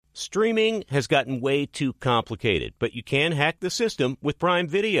Streaming has gotten way too complicated, but you can hack the system with Prime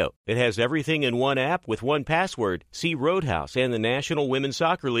Video. It has everything in one app with one password. See Roadhouse and the National Women's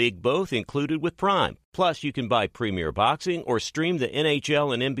Soccer League both included with Prime. Plus, you can buy Premier Boxing or stream the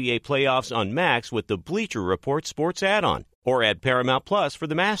NHL and NBA playoffs on Max with the Bleacher Report Sports add-on. Or add Paramount Plus for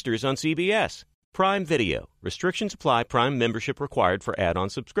the Masters on CBS. Prime Video. Restrictions apply. Prime membership required for add-on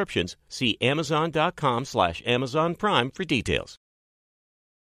subscriptions. See Amazon.com/Amazon Prime for details.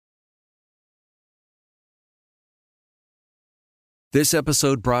 This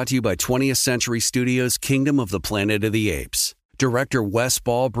episode brought to you by 20th Century Studios' Kingdom of the Planet of the Apes. Director Wes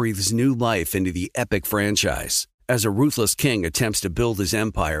Ball breathes new life into the epic franchise. As a ruthless king attempts to build his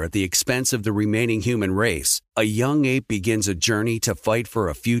empire at the expense of the remaining human race, a young ape begins a journey to fight for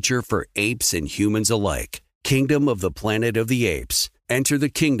a future for apes and humans alike. Kingdom of the Planet of the Apes. Enter the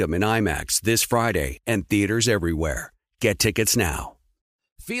kingdom in IMAX this Friday and theaters everywhere. Get tickets now.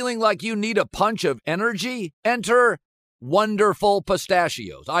 Feeling like you need a punch of energy? Enter Wonderful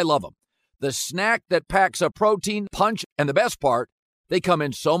Pistachios. I love them. The snack that packs a protein punch, and the best part, they come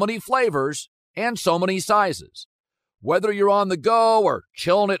in so many flavors and so many sizes. Whether you're on the go or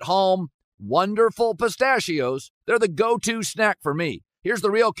chilling at home, Wonderful Pistachios, they're the go-to snack for me. Here's the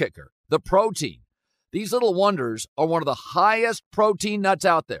real kicker, the protein. These little wonders are one of the highest protein nuts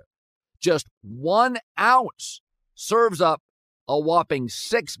out there. Just 1 ounce serves up a whopping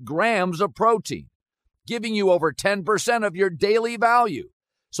 6 grams of protein, giving you over 10% of your daily value.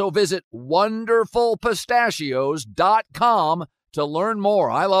 So visit wonderfulpistachios.com to learn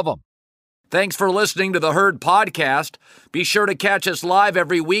more. I love them. Thanks for listening to the Herd Podcast. Be sure to catch us live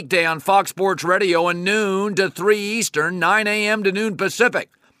every weekday on Fox Sports Radio at noon to 3 Eastern, 9 a.m. to noon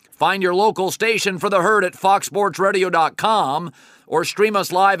Pacific. Find your local station for the Herd at foxsportsradio.com or stream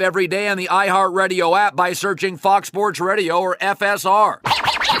us live every day on the iHeartRadio app by searching Fox Sports Radio or FSR.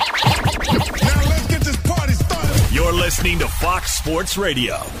 You're listening to Fox Sports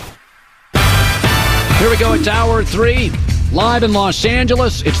Radio. Here we go. It's Hour 3. Live in Los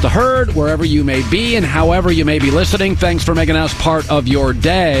Angeles. It's the Herd, wherever you may be and however you may be listening. Thanks for making us part of your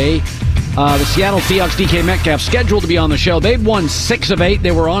day. The Seattle Seahawks, DK Metcalf, scheduled to be on the show. They'd won 6 of 8.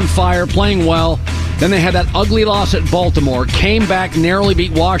 They were on fire, playing well. Then they had that ugly loss at Baltimore, came back, narrowly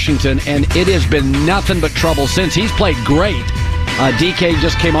beat Washington, and it has been nothing but trouble since. He's played great. DK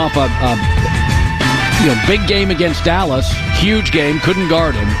just came off a big game against Dallas. Huge game. Couldn't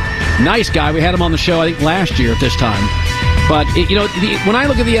guard him. Nice guy. We had him on the show, I think, last year at this time. But, when I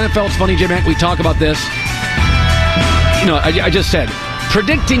look at the NFL, it's funny, J-Mac, we talk about this. I just said,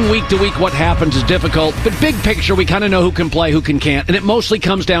 predicting week to week what happens is difficult. But big picture, we kind of know who can play, who can't. And it mostly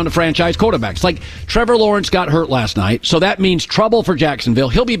comes down to franchise quarterbacks. Like, Trevor Lawrence got hurt last night, so that means trouble for Jacksonville.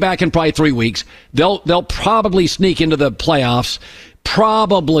 He'll be back in probably 3 weeks. They'll probably sneak into the playoffs.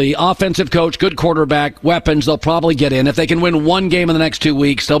 Probably offensive coach, good quarterback, weapons, they'll probably get in. If they can win 1 game in the next 2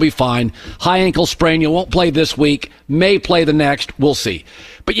 weeks, they'll be fine. High ankle sprain, you won't play this week, may play the next, we'll see.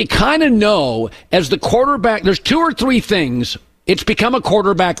 But you kind of know, as the quarterback, there's 2 or 3 things. It's become a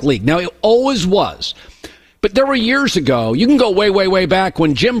quarterback league. Now, it always was. But there were years ago, you can go way, way, way back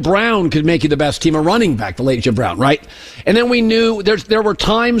when Jim Brown could make you the best team, a running back, the late Jim Brown, right? And then we knew there were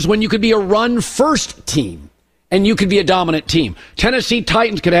times when you could be a run-first team. And you could be a dominant team. Tennessee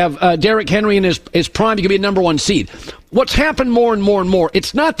Titans could have Derrick Henry in his prime. You could be a number 1 seed. What's happened more and more and more,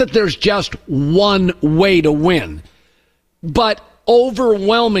 it's not that there's just one way to win. But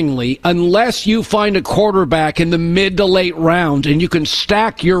overwhelmingly, unless you find a quarterback in the mid to late rounds and you can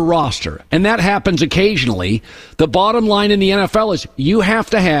stack your roster, and that happens occasionally, the bottom line in the NFL is you have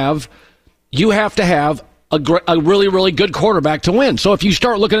to have a really, really good quarterback to win. So if you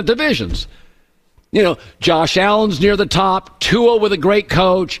start looking at divisions, Josh Allen's near the top, Tua with a great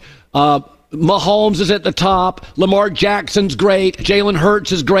coach, Mahomes is at the top, Lamar Jackson's great, Jalen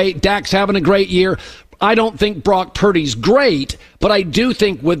Hurts is great, Dak's having a great year. I don't think Brock Purdy's great, but I do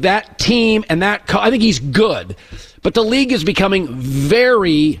think with that team and I think he's good. But the league is becoming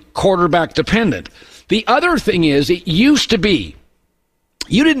very quarterback dependent. The other thing is, it used to be,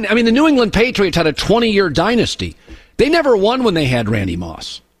 the New England Patriots had a 20-year dynasty. They never won when they had Randy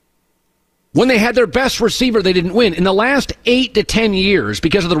Moss. When they had their best receiver, they didn't win. In the last 8 to 10 years,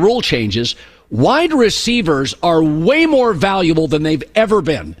 because of the rule changes, wide receivers are way more valuable than they've ever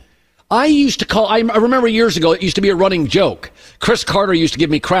been. I remember years ago, it used to be a running joke. Chris Carter used to give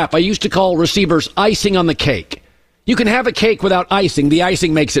me crap. I used to call receivers icing on the cake. You can have a cake without icing. The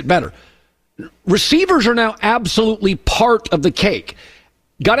icing makes it better. Receivers are now absolutely part of the cake.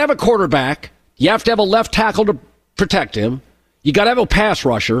 Got to have a quarterback. You have to have a left tackle to protect him. You got to have a pass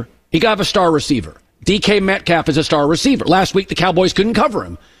rusher. You got to have a star receiver. DK Metcalf is a star receiver. Last week, the Cowboys couldn't cover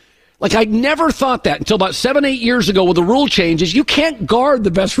him. Like, I never thought that until about 7-8 years ago with the rule changes. You can't guard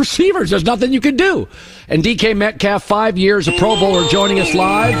the best receivers. There's nothing you can do. And DK Metcalf, 5 years, a Pro Bowler, joining us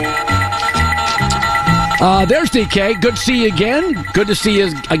live. There's DK. Good to see you again. Good to see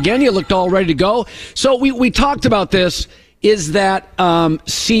you again. You looked all ready to go. So we talked about this, is that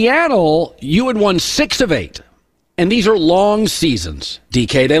Seattle, you had won 6 of 8. And these are long seasons,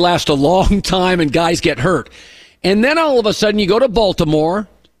 DK. They last a long time, and guys get hurt. And then all of a sudden you go to Baltimore.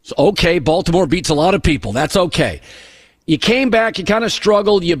 So, okay, Baltimore beats a lot of people. That's okay. You came back, you kind of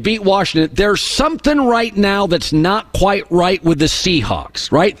struggled, you beat Washington. There's something right now that's not quite right with the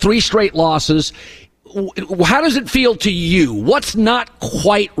Seahawks, right? 3 straight losses. How does it feel to you? What's not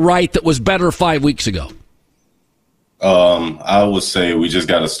quite right that was better 5 weeks ago? I would say we just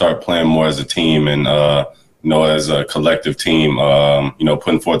got to start playing more as a team and, as a collective team,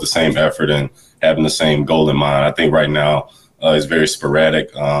 putting forth the same effort and having the same goal in mind. I think right now, it's very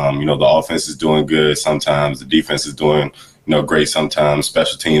sporadic. The offense is doing good sometimes. The defense is doing, great sometimes.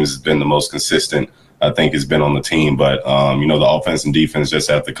 Special teams has been the most consistent, I think, has been on the team. But, the offense and defense just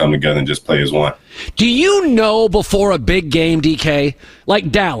have to come together and just play as one. Do you know before a big game, DK,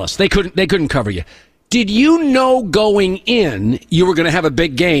 like Dallas, they couldn't cover you? Did you know going in you were going to have a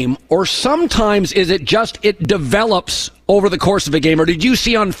big game? Or sometimes is it just it develops over the course of a game? Or did you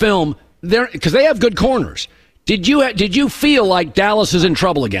see on film, because they have good corners, Did you feel like Dallas is in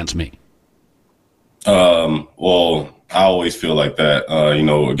trouble against me? Well, I always feel like that,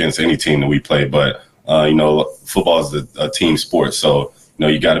 against any team that we play. But, football is a team sport. So,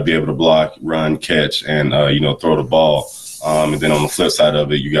 you got to be able to block, run, catch, and, throw the ball. And then on the flip side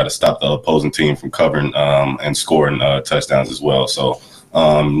of it, you got to stop the opposing team from covering and scoring touchdowns as well. So,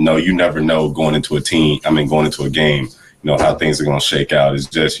 no, you never know going into a game, how things are going to shake out. It's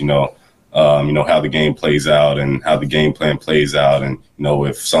just, how the game plays out and how the game plan plays out. And,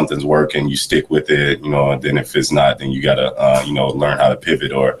 if something's working, you stick with it, and then if it's not, then you got to, learn how to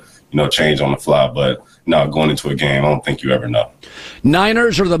pivot or, change on the fly. But no, going into a game, I don't think you ever know.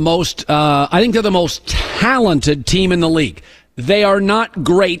 Niners are the most, I think they're the most talented team in the league. They are not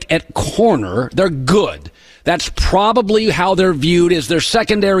great at corner. They're good. That's probably how they're viewed, is their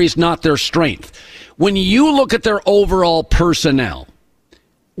secondary is not their strength. When you look at their overall personnel,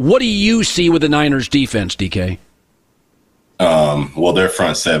 what do you see with the Niners defense, DK? Well, their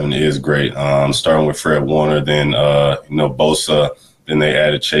front seven is great. Starting with Fred Warner, then, Bosa, then they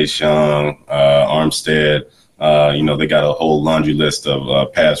added Chase Young, Armstead. They got a whole laundry list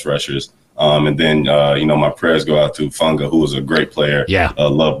of pass rushers. And then, my prayers go out to Funga, who was a great player. Yeah.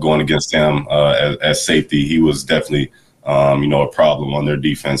 Loved going against him as safety. He was definitely, a problem on their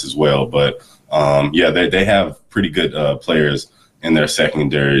defense as well. But, they have pretty good players in their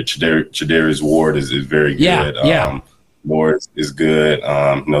secondary. Chadarius Ward is very good. Ward is good.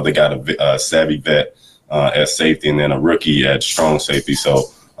 They got a savvy vet at safety and then a rookie at strong safety. So,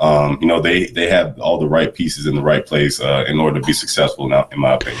 they have all the right pieces in the right place in order to be successful now, in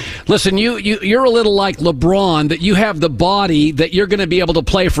my opinion. Listen, you're a little like LeBron, that you have the body that you're going to be able to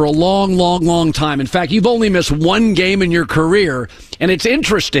play for a long, long, long time. In fact, you've only missed one game in your career. And it's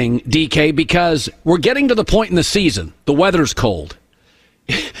interesting, DK, because we're getting to the point in the season. The weather's cold.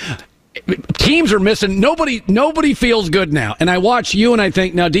 Teams are missing. Nobody feels good now. And I watch you and I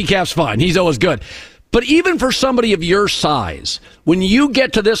think, now DCAF's fine. He's always good. But even for somebody of your size, when you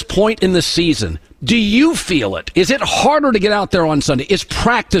get to this point in the season, do you feel it? Is it harder to get out there on Sunday? Is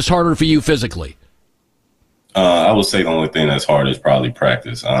practice harder for you physically? I would say the only thing that's hard is probably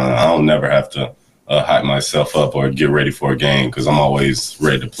practice. I don't never have to hype myself up or get ready for a game because I'm always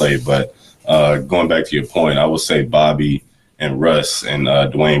ready to play. But going back to your point, I would say Bobby and Russ and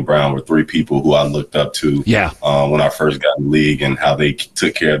Dwayne Brown were 3 people who I looked up to when I first got in the league, and how they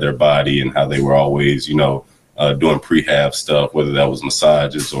took care of their body and how they were always, doing prehab stuff, whether that was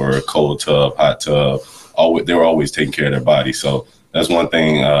massages or a cold tub, hot tub. They were always taking care of their body. So that's one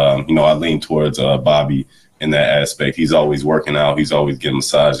thing, I lean towards Bobby in that aspect. He's always working out. He's always getting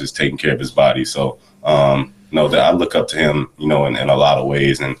massages, taking care of his body. So, that I look up to him, in a lot of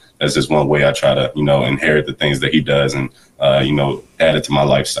ways. And that's just one way I try to, inherit the things that he does and, add it to my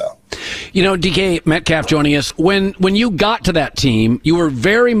lifestyle. DK Metcalf joining us. When you got to that team, you were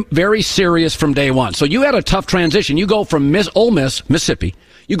very, very serious from day one. So you had a tough transition. You go from Ole Miss, Mississippi.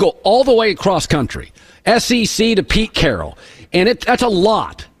 You go all the way across country, SEC to Pete Carroll. And that's a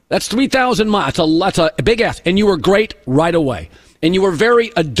lot. That's 3,000 miles. That's a big ask. And you were great right away. And you were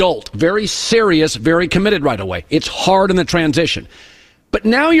very adult, very serious, very committed right away. It's hard in the transition. But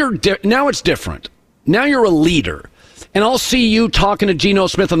now now it's different. Now you're a leader. And I'll see you talking to Geno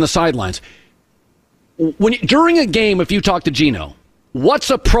Smith on the sidelines. During a game, if you talk to Geno, what's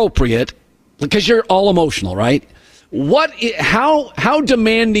appropriate, because you're all emotional, right? How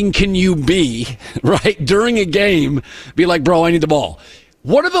demanding can you be, right, during a game? Be like, bro, I need the ball.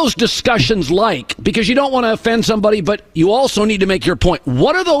 What are those discussions like? Because you don't want to offend somebody, but you also need to make your point.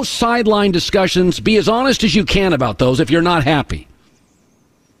 What are those sideline discussions? Be as honest as you can about those if you're not happy.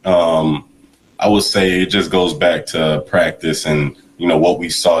 I would say it just goes back to practice and, what we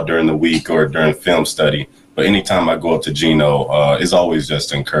saw during the week or during film study. But anytime I go up to Gino, it's always just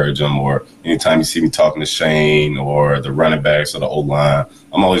to encourage him. Or anytime you see me talking to Shane or the running backs or the O-line,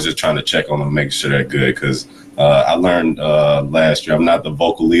 I'm always just trying to check on them, making sure they're good. Because I learned last year I'm not the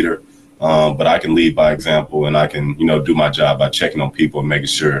vocal leader, but I can lead by example, and I can, do my job by checking on people and making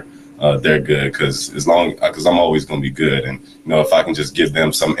sure they're good. Because I'm always going to be good. And, if I can just give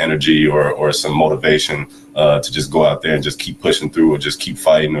them some energy or some motivation to just go out there and just keep pushing through or just keep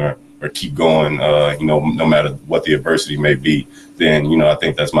fighting or keep going, no matter what the adversity may be, then, I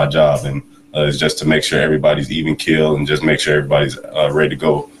think that's my job. And it's just to make sure everybody's even keel and just make sure everybody's ready to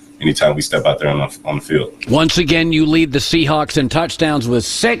go anytime we step out there on the field. Once again, you lead the Seahawks in touchdowns with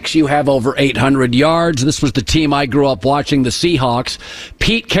 6. You have over 800 yards. This was the team I grew up watching, the Seahawks.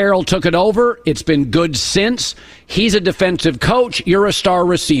 Pete Carroll took it over. It's been good since. He's a defensive coach. You're a star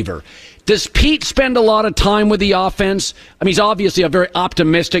receiver. Does Pete spend a lot of time with the offense? I mean, he's obviously a very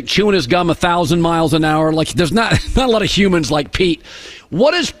optimistic, chewing his gum 1,000 miles an hour. Like, there's not a lot of humans like Pete.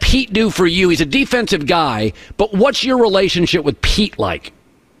 What does Pete do for you? He's a defensive guy, but what's your relationship with Pete like?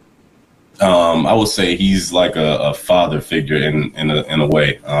 I would say he's like a father figure in a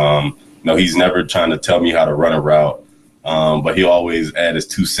way. He's never trying to tell me how to run a route, but he'll always add his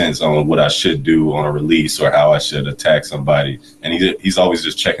 2 cents on what I should do on a release or how I should attack somebody. And he's always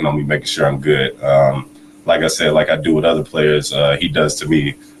just checking on me, making sure I'm good. Like I said, like I do with other players, he does to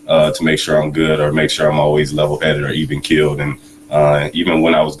me to make sure I'm good or make sure I'm always level-headed or even-keeled. And even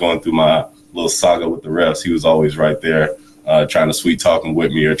when I was going through my little saga with the refs, he was always right there. Trying to sweet talk him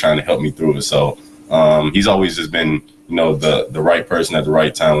with me or trying to help me through it. So he's always just been, the right person at the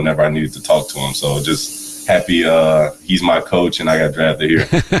right time whenever I needed to talk to him. So just happy he's my coach and I got drafted here.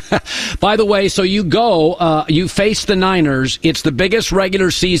 By the way, so you face the Niners. It's the biggest regular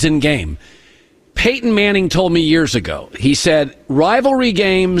season game. Peyton Manning told me years ago, he said, rivalry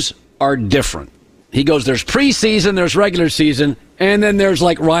games are different. He goes, there's preseason, there's regular season, and then there's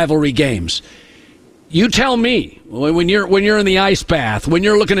like rivalry games. You tell me, when you're in the ice bath, when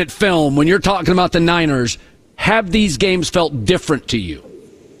you're looking at film, when you're talking about the Niners, have these games felt different to you?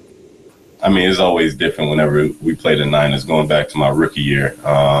 I mean, it's always different whenever we play the Niners, going back to my rookie year,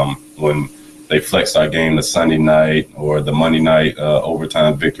 when they flexed our game to Sunday night or the Monday night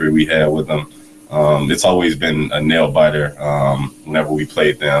overtime victory we had with them. It's always been a nail-biter whenever we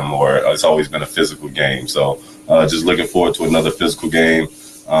played them, or it's always been a physical game. So just looking forward to another physical game,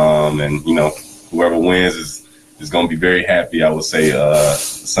 and, whoever wins is going to be very happy, I would say,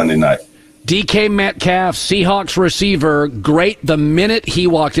 Sunday night. DK Metcalf, Seahawks receiver, great the minute he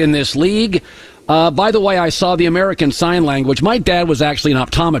walked in this league. By the way, I saw the American Sign Language. My dad was actually an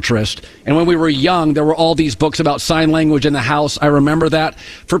optometrist, and when we were young, there were all these books about sign language in the house. I remember that.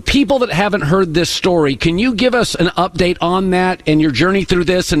 For people that haven't heard this story, can you give us an update on that and your journey through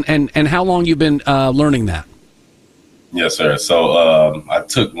this and how long you've been learning that? Yes, sir. So I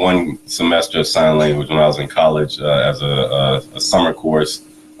took 1 semester of sign language when I was in college as a summer course.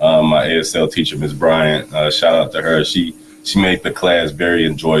 My ASL teacher, Ms. Bryant, shout out to her. She made the class very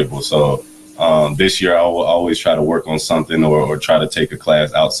enjoyable. So this year I will always try to work on something or try to take a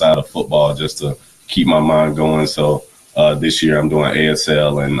class outside of football just to keep my mind going. So this year I'm doing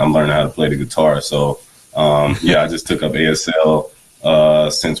ASL and I'm learning how to play the guitar. So I just took up ASL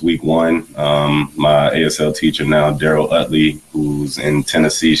since week 1. My ASL teacher now, Daryl Utley, who's in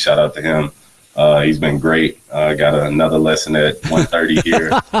Tennessee, shout out to him. He's been great. Got another lesson at 1:30 here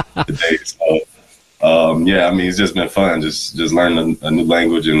today. So, it's just been fun, just learning a new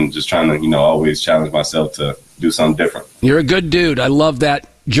language and just trying to, always challenge myself to do something different. You're a good dude. I love that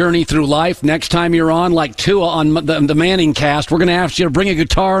journey through life. Next time you're on, like Tua on the Manning cast, we're going to ask you to bring a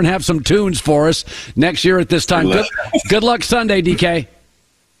guitar and have some tunes for us next year at this time. Good luck Sunday, DK.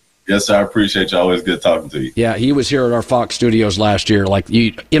 Yes, sir. I appreciate you. Always good talking to you. Yeah, he was here at our Fox studios last year.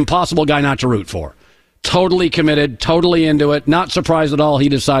 Impossible guy not to root for. Totally committed, totally into it. Not surprised at all. He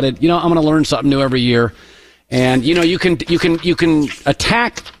decided, I'm going to learn something new every year. And you can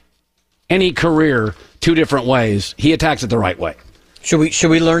attack any career 2 different ways. He attacks it the right way. Should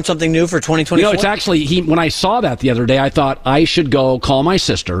we learn something new for 2024? It's actually when I saw that the other day, I thought I should go call my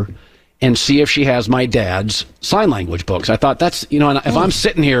sister and see if she has my dad's sign language books. I thought that's, if I'm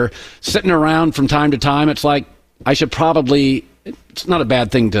sitting around from time to time, it's like I should probably it's not a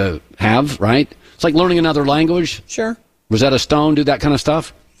bad thing to have, right? It's like learning another language. Sure. Rosetta Stone, do that kind of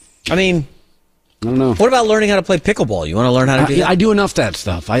stuff? I mean, I don't know. What about learning how to play pickleball? You want to learn how to do that? I do enough that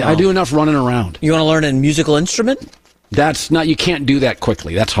stuff. I do enough running around. You want to learn a musical instrument? That's not. You can't do that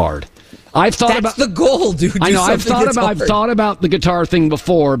quickly. That's hard. I've thought That's about the goal, dude. I know. I've thought about the guitar thing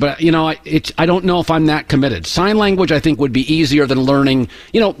before, but I don't know if I'm that committed. Sign language, I think, would be easier than learning.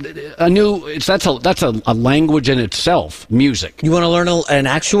 A new. That's a language in itself. Music. You want to learn an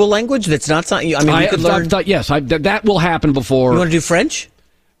actual language that's not something. I mean, you could learn. That will happen before. You want to do French?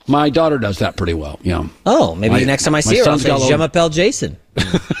 My daughter does that pretty well. Yeah. Oh, maybe next time I see her, I'll say, "Je m'appelle Jason."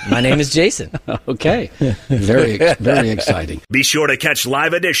 My name is Jason. Okay. Very exciting. Be sure to catch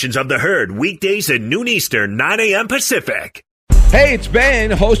live editions of The Herd weekdays at noon Eastern, 9 a.m. Pacific. Hey, it's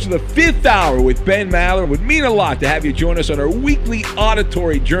Ben, host of the Fifth Hour with Ben Maller. It would mean a lot to have you join us on our weekly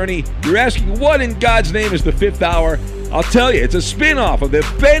auditory journey. You're asking, what in God's name is the Fifth Hour? I'll tell you, it's a spin-off of the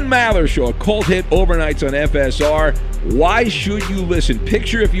Ben Maller Show, a cult hit overnights on FSR. Why should you listen?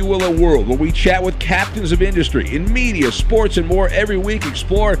 Picture, if you will, a world where we chat with captains of industry in media, sports, and more every week.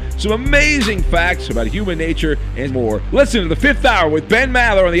 Explore some amazing facts about human nature and more. Listen to the Fifth Hour with Ben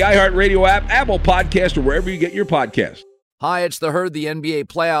Maller on the iHeartRadio app, Apple Podcast, or wherever you get your podcasts. Hi, it's The Herd. The NBA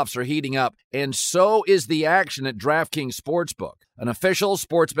playoffs are heating up, and so is the action at DraftKings Sportsbook, an official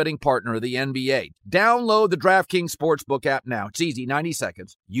sports betting partner of the NBA. Download the DraftKings Sportsbook app now. It's easy, 90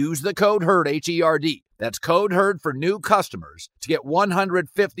 seconds. Use the code HERD, H-E-R-D. That's code HERD for new customers to get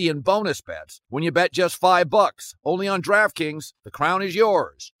 $150 in bonus bets when you bet just $5. Only on DraftKings. The crown is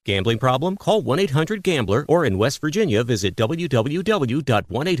yours. Gambling problem? Call 1-800-GAMBLER or in West Virginia, visit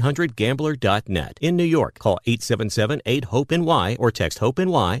www.1800gambler.net. In New York, call 877-8-HOPE-NY or text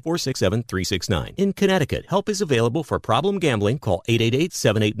HOPE-NY 467-369. In Connecticut, help is available for problem gambling. Call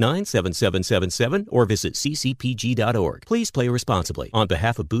 888-789-7777 or visit ccpg.org. Please play responsibly. On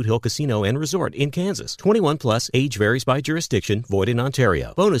behalf of Boot Hill Casino and Resort in Kansas, 21 plus, age varies by jurisdiction, void in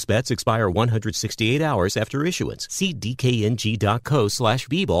Ontario. Bonus bets expire 168 hours after issuance. See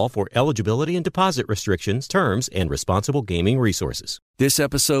dkng.co/bball for eligibility and deposit restrictions, terms, and responsible gaming resources. This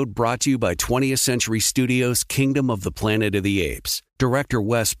episode brought to you by 20th Century Studios' Kingdom of the Planet of the Apes. Director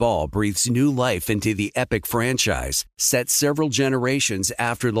Wes Ball breathes new life into the epic franchise, set several generations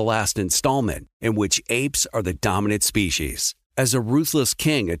after the last installment, in which apes are the dominant species. As a ruthless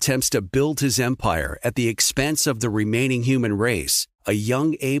king attempts to build his empire at the expense of the remaining human race, a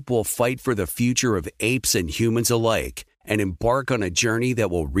young ape will fight for the future of apes and humans alike and embark on a journey that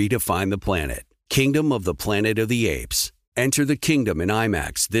will redefine the planet. Kingdom of the Planet of the Apes. Enter the kingdom in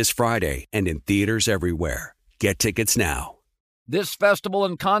IMAX this Friday and in theaters everywhere. Get tickets now. This festival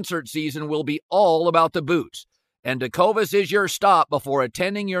and concert season will be all about the boots, and Tecovas is your stop before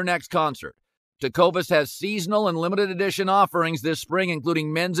attending your next concert. Tecovas has seasonal and limited edition offerings this spring,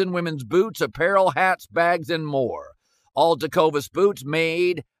 including men's and women's boots, apparel, hats, bags, and more. All Tecovas boots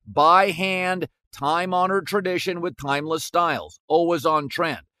made by hand, time-honored tradition with timeless styles, always on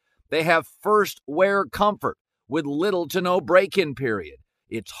trend. They have first wear comfort with little to no break-in period.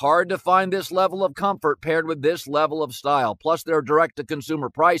 It's hard to find this level of comfort paired with this level of style. Plus, their direct-to-consumer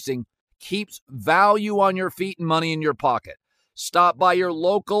pricing keeps value on your feet and money in your pocket. Stop by your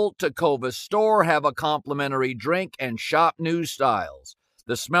local Tecovas store, have a complimentary drink, and shop new styles.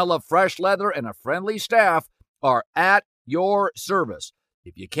 The smell of fresh leather and a friendly staff are at your service.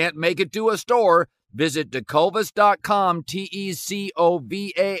 If you can't make it to a store, visit Tecovas.com,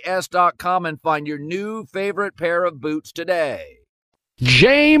 Tecovas.com, and find your new favorite pair of boots today.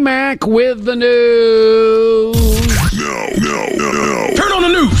 J-Mac with the news. No. Turn on the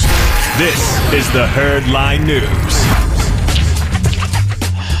news. This is the Herd Line News.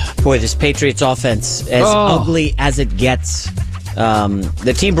 Boy, this Patriots offense, as ugly as it gets.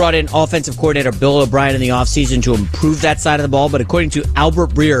 The team brought in offensive coordinator Bill O'Brien in the offseason to improve that side of the ball, but according to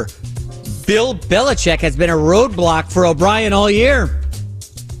Albert Breer, Bill Belichick has been a roadblock for O'Brien all year.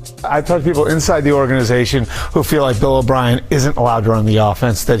 I've talked to people inside the organization who feel like Bill O'Brien isn't allowed to run the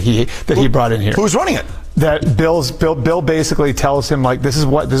offense that he brought in here. Who's running it? That Bill basically tells him, like, this is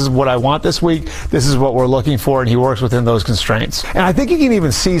what I want this week, this is what we're looking for, and he works within those constraints. And I think you can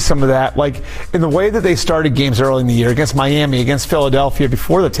even see some of that, like in the way that they started games early in the year against Miami, against Philadelphia,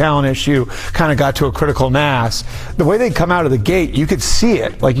 before the talent issue kind of got to a critical mass. The way they come out of the gate, you could see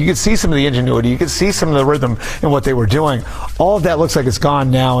it. Like, you could see some of the ingenuity, you could see some of the rhythm in what they were doing. All of that looks like it's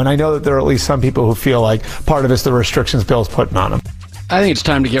gone now, and I know that there are at least some people who feel like part of it's the restrictions Bill's putting on them. I think it's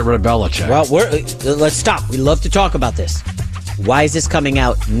time to get rid of Belichick. Well, let's stop. We love to talk about this. Why is this coming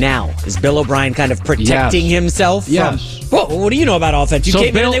out now? Is Bill O'Brien kind of protecting himself? Yes. Well, what do you know about offense? You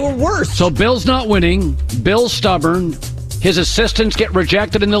came in and they were worse. So Bill's not winning. Bill's stubborn. His assistants get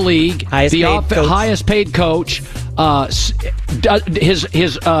rejected in the league. Highest paid coach. At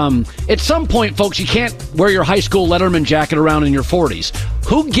some point, folks, you can't wear your high school Letterman jacket around in your 40s.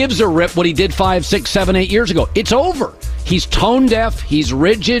 Who gives a rip what he did 5, 6, 7, 8 years ago? It's over. He's tone deaf. He's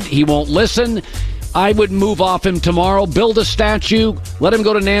rigid. He won't listen. I would move off him tomorrow, build a statue, let him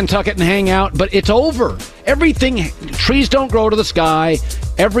go to Nantucket and hang out, but it's over. Trees don't grow to the sky.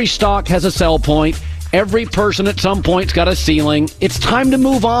 Every stock has a sell point. Every person at some point's got a ceiling. It's time to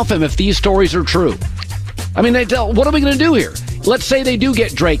move off him if these stories are true. I mean, what are we going to do here? Let's say they do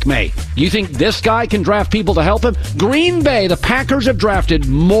get Drake May. You think this guy can draft people to help him? Green Bay, the Packers have drafted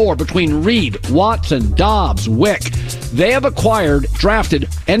more between Reed, Watson, Dobbs, Wick. They have drafted,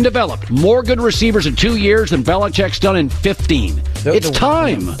 and developed more good receivers in 2 years than Belichick's done in 15. It's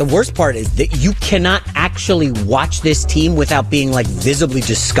time. The worst part is that you cannot actually watch this team without being visibly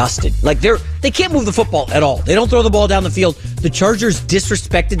disgusted. They can't move the football at all. They don't throw the ball down the field. The Chargers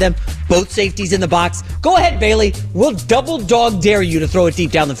disrespected them. Both safeties in the box. Go ahead, Bailey. We'll double dog dare you to throw it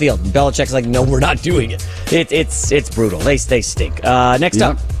deep down the field. And Belichick's like, no, we're not doing it. It's brutal. They stink. Next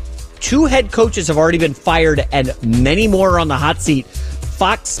up. 2 head coaches have already been fired and many more are on the hot seat.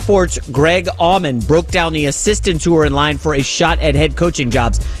 Fox Sports' Greg Auman broke down the assistants who are in line for a shot at head coaching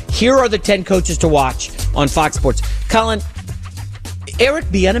jobs. Here are the 10 coaches to watch on Fox Sports. Colin, Eric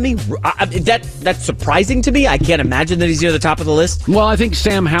Bieniemy, that's surprising to me. I can't imagine that he's near the top of the list. Well, I think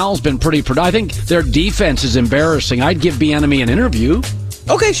Sam Howell's been pretty productive. I think their defense is embarrassing. I'd give Bieniemy an interview.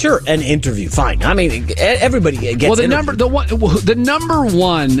 Okay, sure, an interview, fine. I mean, everybody gets. Well, the number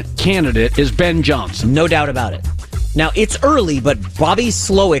one candidate is Ben Johnson, no doubt about it. Now, it's early, but Bobby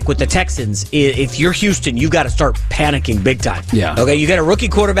Slowick with the Texans, if you're Houston, you got to start panicking big time. Yeah. Okay, you got a rookie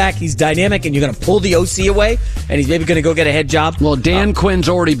quarterback, he's dynamic, and you're going to pull the OC away, and he's maybe going to go get a head job. Well, Dan Quinn's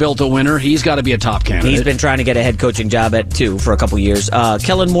already built a winner. He's got to be a top candidate. He's been trying to get a head coaching job for a couple years.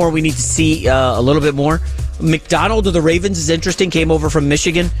 Kellen Moore, we need to see a little bit more. McDonald of the Ravens is interesting, came over from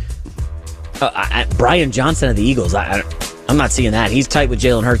Michigan. Brian Johnson of the Eagles, I'm not seeing that. He's tight with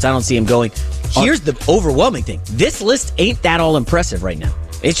Jalen Hurts. I don't see him going. Here's the overwhelming thing. This list ain't that all impressive right now.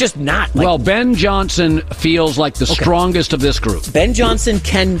 It's just not. Well, Ben Johnson feels like the strongest of this group. Ben Johnson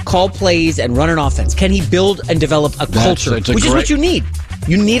can call plays and run an offense. Can he build and develop a culture, which is what you need?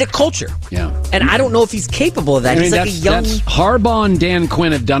 You need a culture. Yeah. And I don't know if he's capable of that. He's like a young... Harbaugh and Dan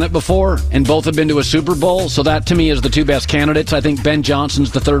Quinn have done it before, and both have been to a Super Bowl, so that, to me, is the 2 best candidates. I think Ben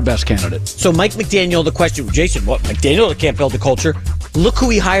Johnson's the 3rd best candidate. So Mike McDaniel, the question, Jason, what? McDaniel can't build a culture? Look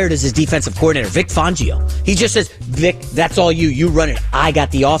who he hired as his defensive coordinator, Vic Fangio. He just says, Vic, that's all you. You run it. I got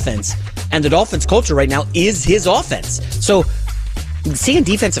the offense. And the Dolphins' culture right now is his offense. So seeing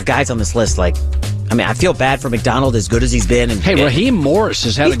defensive guys on this list, I feel bad for McDonald, as good as he's been. Raheem Morris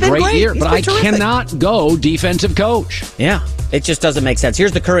has had a great year, but I cannot go defensive coach. Yeah, it just doesn't make sense.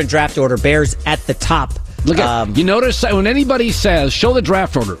 Here's the current draft order. Bears at the top. Look at you notice when anybody says, show the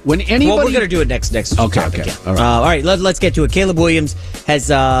draft order. When anybody, well, we're going to do it next. Okay. All right. Let's get to it. Caleb Williams has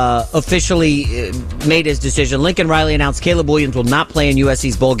officially made his decision. Lincoln Riley announced Caleb Williams will not play in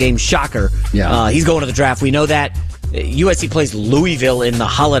USC's bowl game. Shocker. Yeah. He's going to the draft. We know that. USC plays Louisville in the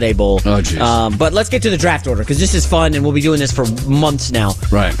Holiday Bowl. Oh, jeez. But let's get to the draft order, because this is fun, and we'll be doing this for months now.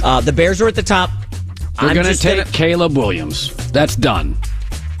 Right. The Bears are at the top. We're going to take Caleb Williams. That's done.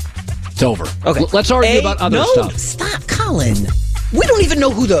 It's over. Okay. Let's argue about other stuff. Stop, Colin. We don't even know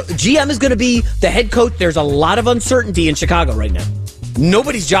who the GM is going to be, the head coach. There's a lot of uncertainty in Chicago right now.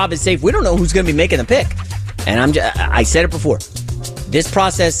 Nobody's job is safe. We don't know who's going to be making the pick. And I said it before. This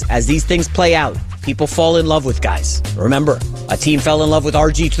process, as these things play out, people fall in love with guys. Remember, a team fell in love with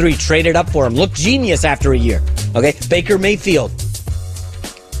RG3, traded up for him, looked genius after a year. Okay, Baker Mayfield.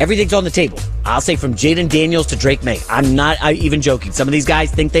 Everything's on the table. I'll say from Jaden Daniels to Drake May. I'm not even joking. Some of these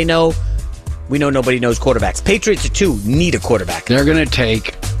guys think they know. We know nobody knows quarterbacks. Patriots at 2 need a quarterback. They're going to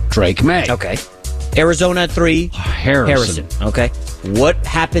take Drake May. Okay. Arizona at 3. Harrison. Okay. What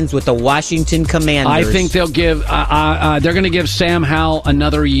happens with the Washington Commanders? I think they'll give. They're going to give Sam Howell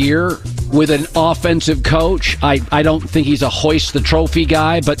another year with an offensive coach. I don't think he's a hoist the trophy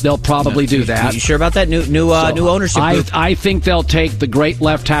guy, but they'll probably do that. You sure about that? New ownership group? I think they'll take the great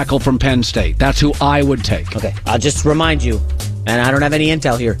left tackle from Penn State. That's who I would take. Okay. I'll just remind you, and I don't have any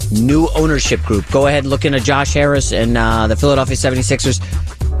intel here, new ownership group. Go ahead, look into Josh Harris and the Philadelphia 76ers.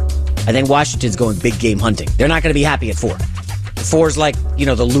 I think Washington's going big game hunting. They're not going to be happy at 4. 4's like,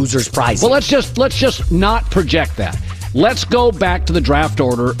 the loser's prize. Well, let's just not project that. Let's go back to the draft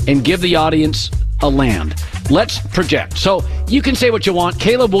order and give the audience a land. Let's project. So you can say what you want.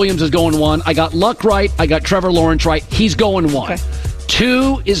 Caleb Williams is going 1. I got Luck right. I got Trevor Lawrence right. He's going 1. Okay.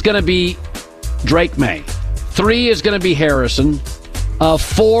 2 is going to be Drake May. 3 is going to be Harrison.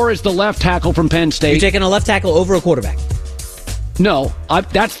 4 is the left tackle from Penn State. You're taking a left tackle over a quarterback? No,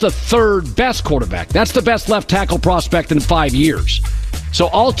 that's the third best quarterback. That's the best left tackle prospect in 5 years. So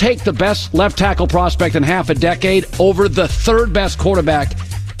I'll take the best left tackle prospect in half a decade over the third best quarterback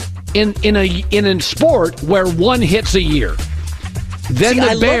in a sport where one hits a year. Then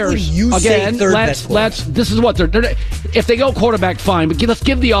the Bears again. This is what they're. If they go quarterback, fine. But let's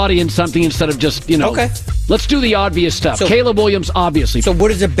give the audience something instead of just Okay. Let's do the obvious stuff. So, Caleb Williams, obviously. So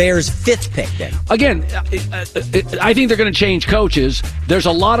what is the Bears' 5th pick then? Again, I think they're going to change coaches. There's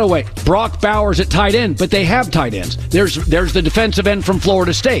a lot of ways. Brock Bowers at tight end, but they have tight ends. There's the defensive end from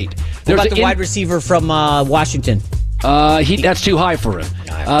Florida State. What about the wide receiver from Washington? That's too high for him.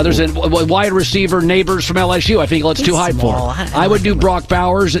 There's a wide receiver, Neighbors from LSU. I think that's too high for him. I would do Brock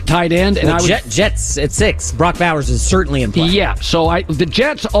Bowers at tight end, and Jets at 6. Brock Bowers is certainly in play. Yeah, so the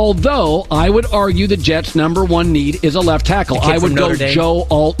Jets. Although I would argue the Jets' number 1 need is a left tackle. I would go Joe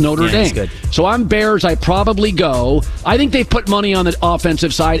Alt, Notre Dame. Good. So I'm Bears. I probably go. I think they put money on the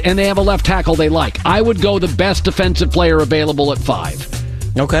offensive side, and they have a left tackle they like. I would go the best defensive player available at 5.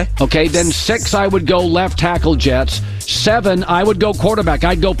 Okay, then 6, I would go left tackle Jets. 7, I would go quarterback.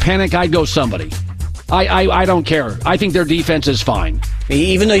 I'd go Panic. I'd go somebody. I don't care. I think their defense is fine.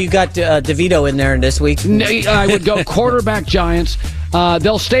 Even though you got DeVito in there this week? I would go quarterback Giants.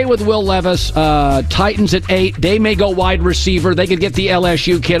 They'll stay with Will Levis. Titans at 8. They may go wide receiver. They could get the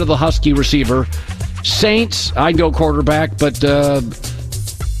LSU kid or the Husky receiver. Saints, I'd go quarterback, but...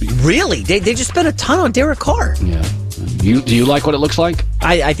 Really? They just spent a ton on Derek Carr. Yeah. Do you like what it looks like?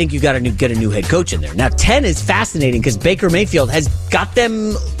 I think you got to get a new head coach in there. Now, 10 is fascinating because Baker Mayfield has got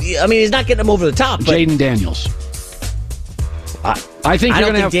them. I mean, he's not getting them over the top. Jaden Daniels. I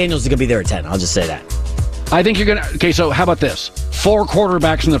don't think Daniels is going to be there at 10. I'll just say that. I think you're going to. Okay, so how about this? 4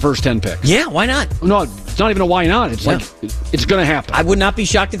 quarterbacks in the first 10 picks. Yeah, why not? No, it's not even a why not. It's like it's going to happen. I would not be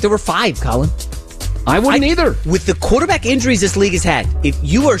shocked if there were 5, Colin. I wouldn't either. With the quarterback injuries this league has had, if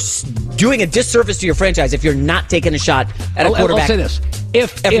you are doing a disservice to your franchise if you're not taking a shot at a quarterback. I'll say this.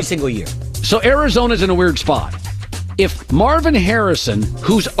 Every single year. So Arizona's in a weird spot. If Marvin Harrison,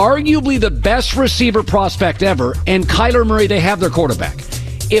 who's arguably the best receiver prospect ever, and Kyler Murray, they have their quarterback.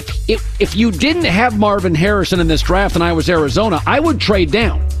 If you didn't have Marvin Harrison in this draft and I was Arizona, I would trade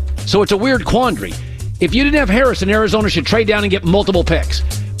down. So it's a weird quandary. If you didn't have Harrison, Arizona should trade down and get multiple picks.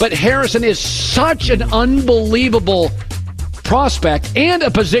 But Harrison is such an unbelievable prospect and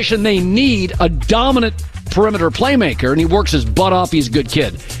a position they need, a dominant perimeter playmaker, and he works his butt off. He's a good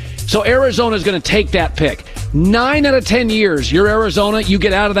kid. So Arizona's going to take that pick. 9 out of 10 years, you're Arizona, you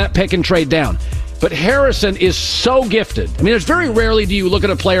get out of that pick and trade down. But Harrison is so gifted. I mean, there's very rarely do you look at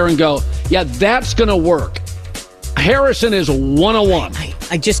a player and go, yeah, that's going to work. Harrison is 101.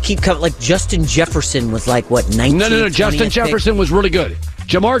 I just keep coming. Like Justin Jefferson was like, what, 19? No. Justin Jefferson was really good.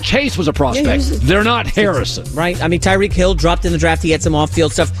 Jamar Chase was a prospect. They're not Harrison. Right? I mean, Tyreek Hill dropped in the draft. He had some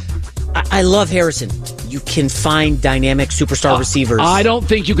off-field stuff. I love Harrison. You can find dynamic superstar receivers. I don't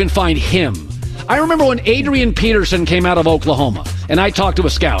think you can find him. I remember when Adrian Peterson came out of Oklahoma, and I talked to a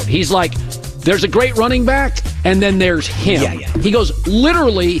scout. He's like, there's a great running back, and then there's him. Yeah. He goes,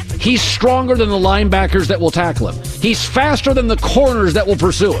 literally, he's stronger than the linebackers that will tackle him. He's faster than the corners that will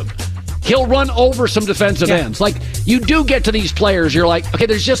pursue him. He'll run over some defensive ends. Like, you do get to these players, you're like, okay,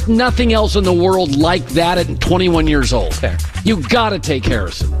 there's just nothing else in the world like that at 21 years old. Fair. You got to take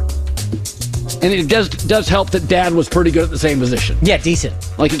Harrison. And it does help that Dad was pretty good at the same position. Yeah, decent.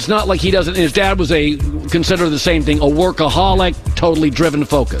 Like, it's not like he doesn't. His dad was considered the same thing, a workaholic, totally driven,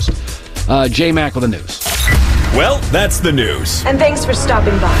 focused. J-Mac with the news. Well, that's the news. And thanks for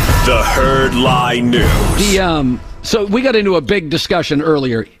stopping by. The Herd Lie News. So we got into a big discussion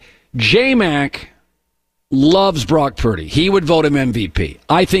earlier. J-Mac loves Brock Purdy. He would vote him MVP.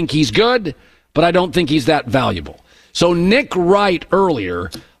 I think he's good, but I don't think he's that valuable. So Nick Wright earlier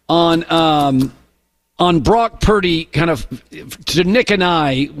on Brock Purdy, kind of to Nick and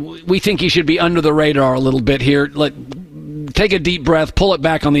I, we think he should be under the radar a little bit here. Take a deep breath, pull it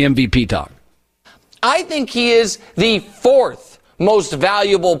back on the MVP talk. I think he is the 4th most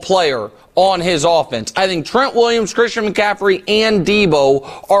valuable player on his offense. I think Trent Williams, Christian McCaffrey, and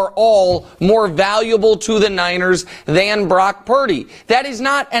Debo are all more valuable to the Niners than Brock Purdy. That is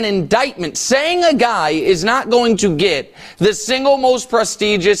not an indictment. Saying a guy is not going to get the single most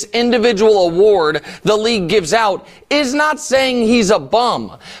prestigious individual award the league gives out is not saying he's a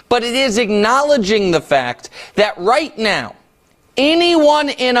bum, but it is acknowledging the fact that right now, anyone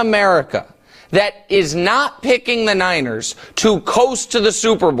in America that is not picking the Niners to coast to the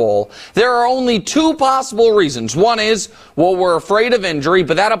Super Bowl, there are only two possible reasons. One is, well, we're afraid of injury,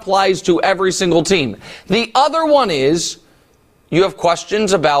 but that applies to every single team. The other one is, you have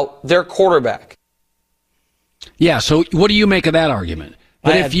questions about their quarterback. Yeah, so what do you make of that argument?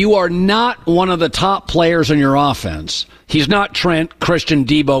 But if you are not one of the top players in your offense, he's not Trent, Christian,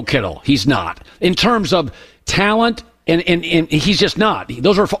 Debo, Kittle. He's not. In terms of talent, and he's just not.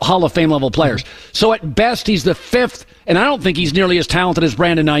 Those are Hall of Fame level players. So at best, he's the fifth, and I don't think he's nearly as talented as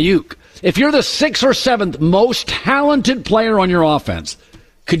Brandon Ayuk. If you're the sixth or seventh most talented player on your offense,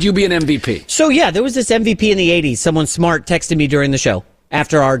 could you be an MVP? So, yeah, there was this MVP in the 80s. Someone smart texted me during the show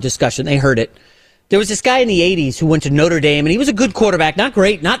after our discussion. They heard it. There was this guy in the 80s who went to Notre Dame, and he was a good quarterback. Not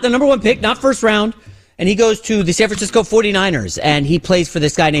great, not the number one pick, not first round. And he goes to the San Francisco 49ers, and he plays for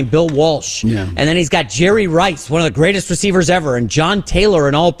this guy named Bill Walsh. Yeah. And then he's got Jerry Rice, one of the greatest receivers ever, and John Taylor,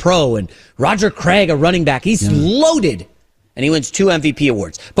 an all-pro, and Roger Craig, a running back. He's loaded, and he wins 2 MVP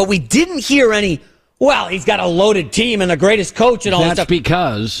awards. But we didn't hear any, well, he's got a loaded team and the greatest coach and all that stuff.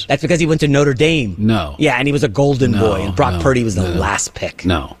 That's because he went to Notre Dame. No. Yeah, and he was a golden boy, and Brock Purdy was the last pick.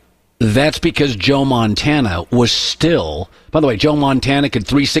 No. That's because Joe Montana was still, by the way, Joe Montana could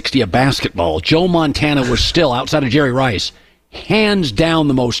 360 a basketball. Joe Montana was still, outside of Jerry Rice, hands down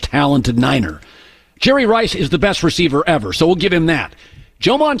the most talented Niner. Jerry Rice is the best receiver ever, so we'll give him that.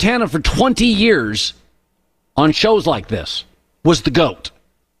 Joe Montana for 20 years on shows like this was the GOAT.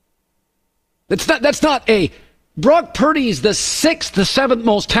 That's not a, Brock Purdy's the sixth, the seventh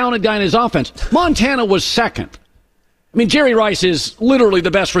most talented guy in his offense. Montana was second. I mean, Jerry Rice is literally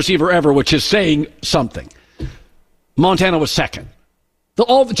the best receiver ever, which is saying something. Montana was second.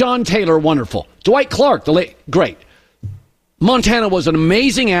 John Taylor, wonderful. Dwight Clark, great. Montana was an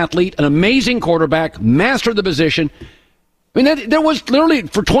amazing athlete, an amazing quarterback, mastered the position. I mean, there was literally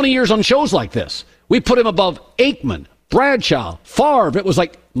for 20 years on shows like this. We put him above Aikman, Bradshaw, Favre. It was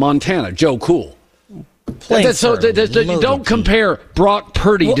like Montana, Joe Cool. Don't compare Brock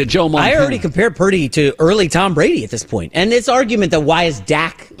Purdy to Joe Montana. I already compared Purdy to early Tom Brady at this point. And this argument that why is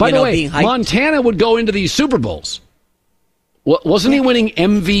Dak By the way, being hyped? Montana would go into these Super Bowls. Wasn't he winning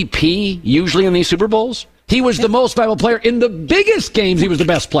MVP usually in these Super Bowls? He was the most valuable player. In the biggest games, he was the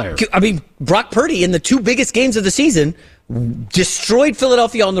best player. I mean, Brock Purdy in the 2 biggest games of the season destroyed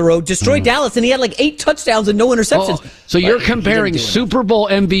Philadelphia on the road, destroyed Dallas, and he had like 8 touchdowns and no interceptions. So you're comparing Super Bowl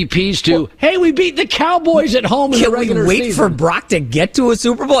MVPs to, hey, we beat the Cowboys at home in the regular season. Can we wait for Brock to get to a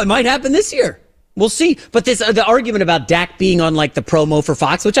Super Bowl? It might happen this year. We'll see. But the argument about Dak being on like the promo for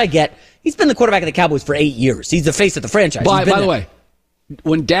Fox, which I get, he's been the quarterback of the Cowboys for 8 years. He's the face of the franchise. By the way,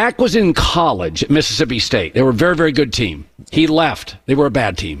 when Dak was in college at Mississippi State, they were a very, very good team. He left. They were a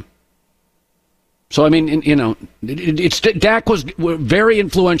bad team. So, I mean, Dak was very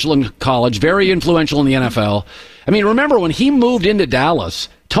influential in college, very influential in the NFL. I mean, remember when he moved into Dallas,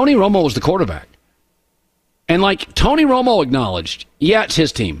 Tony Romo was the quarterback. And like Tony Romo acknowledged, yeah, it's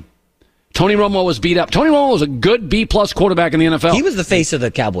his team. Tony Romo was beat up. Tony Romo was a good B-plus quarterback in the NFL. He was the face of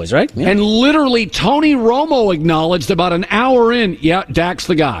the Cowboys, right? Yeah. And literally, Tony Romo acknowledged about an hour in, yeah, Dak's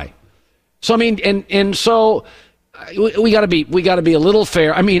the guy. So, I mean, and so we got to be a little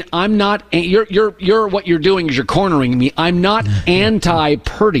fair. I mean, I'm not. You're what you're doing is you're cornering me. I'm not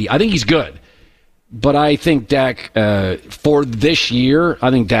anti-Purdy. I think he's good, but I think Dak for this year,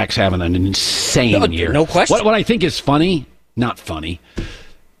 I think Dak's having an insane year. No question. What I think is funny, not funny,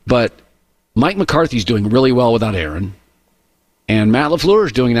 but Mike McCarthy's doing really well without Aaron, and Matt LaFleur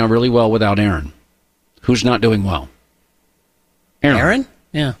is doing now really well without Aaron. Who's not doing well? Aaron?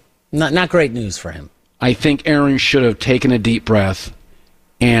 Yeah, not great news for him. I think Aaron should have taken a deep breath,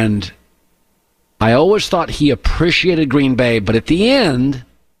 and I always thought he appreciated Green Bay, but at the end,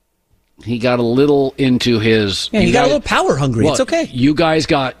 he got a little into his... Yeah, he got a little power hungry. Look, it's okay. You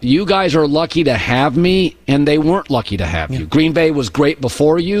guys are lucky to have me, and they weren't lucky to have you. Green Bay was great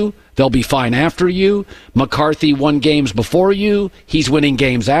before you. They'll be fine after you. McCarthy won games before you. He's winning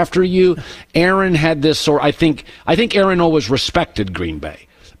games after you. Aaron had this sort... I think Aaron always respected Green Bay.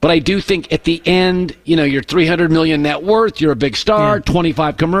 But I do think at the end, you're $300 million net worth, you're a big star,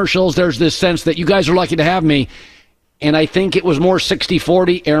 25 commercials. There's this sense that you guys are lucky to have me. And I think it was more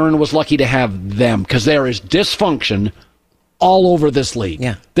 60-40. Aaron was lucky to have them because there is dysfunction all over this league.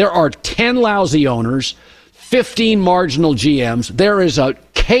 Yeah. There are 10 lousy owners, 15 marginal GMs. There is a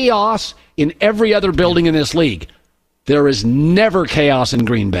chaos in every other building in this league. There is never chaos in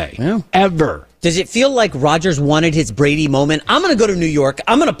Green Bay. Yeah. Ever. Does it feel like Rodgers wanted his Brady moment? I'm going to go to New York.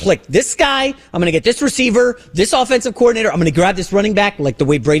 I'm going to pick this guy. I'm going to get this receiver, this offensive coordinator. I'm going to grab this running back like the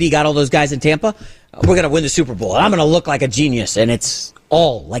way Brady got all those guys in Tampa. We're going to win the Super Bowl. I'm going to look like a genius, and it's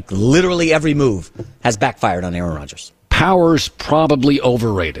all, like literally every move, has backfired on Aaron Rodgers. Power's probably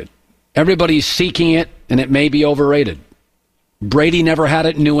overrated. Everybody's seeking it, and it may be overrated. Brady never had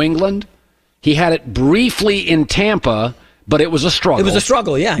it in New England. He had it briefly in Tampa, but it was a struggle. It was a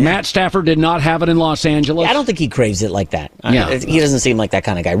struggle, yeah. Matt Stafford did not have it in Los Angeles. Yeah, I don't think he craves it like that. Yeah. He doesn't seem like that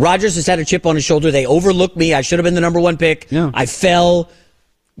kind of guy. Rodgers has had a chip on his shoulder. They overlooked me. I should have been the number one pick. Yeah. I fell.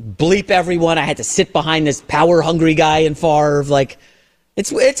 Bleep everyone. I had to sit behind this power-hungry guy in Favre. Like,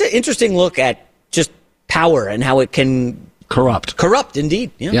 it's an interesting look at just power and how it can corrupt. Corrupt,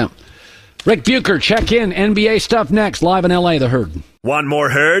 indeed. Yeah. Rick Bucher, check in. NBA stuff next. Live in L.A., The Herd. Want more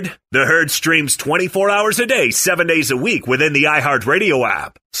Herd? The Herd streams 24 hours a day, 7 days a week within the iHeartRadio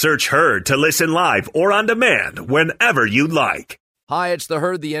app. Search Herd to listen live or on demand whenever you like. Hi, it's The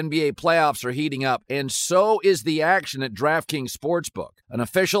Herd. The NBA playoffs are heating up, and so is the action at DraftKings Sportsbook, an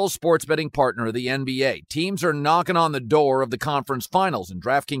official sports betting partner of the NBA. Teams are knocking on the door of the conference finals, and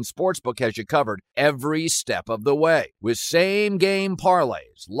DraftKings Sportsbook has you covered every step of the way with same-game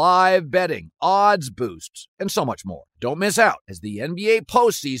parlays, live betting, odds boosts, and so much more. Don't miss out as the NBA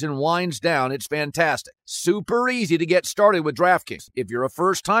postseason winds down. It's fantastic. Super easy to get started with DraftKings. If you're a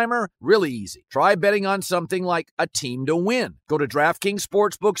first-timer, really easy. Try betting on something like a team to win. Go to DraftKings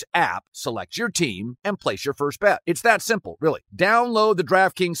Sportsbook's app, select your team, and place your first bet. It's that simple, really. Download the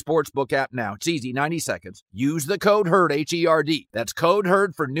DraftKings Sportsbook app now. It's easy, 90 seconds. Use the code HERD, H-E-R-D. That's code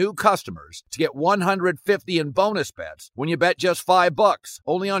HERD for new customers to get $150 in bonus bets when you bet just $5.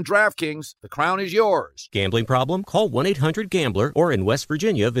 Only on DraftKings. The crown is yours. Gambling problem? Call 1-800-GAMBLER, or in West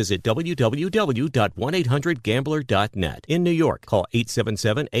Virginia, visit www.1800gambler.net. In New York, call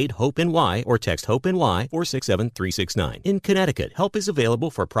 877-8-HOPE-NY or text HOPE-NY 467-369. In Connecticut, help is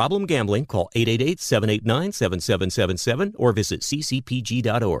available for problem gambling. Call 888-789-7777 or visit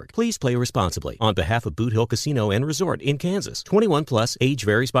ccpg.org. Please play responsibly. On behalf of Boot Hill Casino and Resort in Kansas, 21 plus, age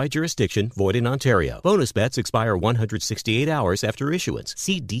varies by jurisdiction, void in Ontario. Bonus bets expire 168 hours after issuance.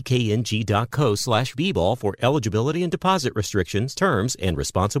 See dkng.co/bball for eligibility and deposit restrictions, terms, and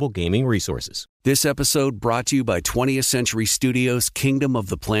responsible gaming resources. This episode brought to you by 20th Century Studios' Kingdom of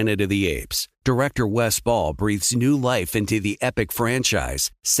the Planet of the Apes. Director Wes Ball breathes new life into the epic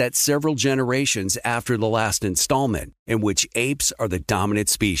franchise, set several generations after the last installment, in which apes are the dominant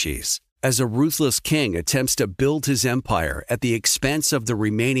species. As a ruthless king attempts to build his empire at the expense of the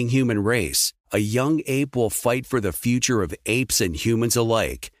remaining human race, a young ape will fight for the future of apes and humans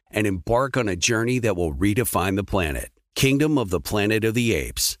alike and embark on a journey that will redefine the planet. Kingdom of the Planet of the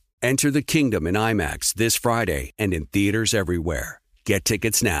Apes. Enter the kingdom in IMAX this Friday and in theaters everywhere. Get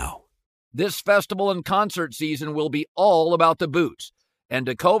tickets now. This festival and concert season will be all about the boots, and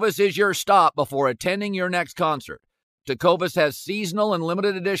Tecovas is your stop before attending your next concert. Tecovas has seasonal and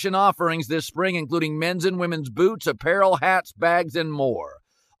limited edition offerings this spring, including men's and women's boots, apparel, hats, bags, and more.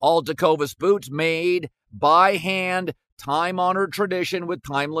 All Tecovas boots made by hand, time-honored tradition with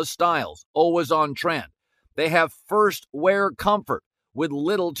timeless styles, always on trend. They have first wear comfort with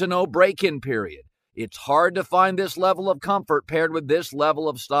little to no break-in period. It's hard to find this level of comfort paired with this level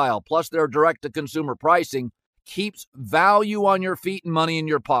of style. Plus, their direct-to-consumer pricing keeps value on your feet and money in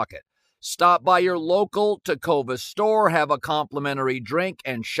your pocket. Stop by your local Tecovas store, have a complimentary drink,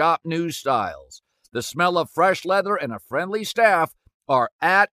 and shop new styles. The smell of fresh leather and a friendly staff are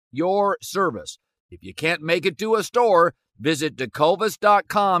at your service. If you can't make it to a store, visit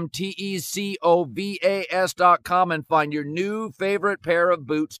Tecovas.com, Tecovas.com, and find your new favorite pair of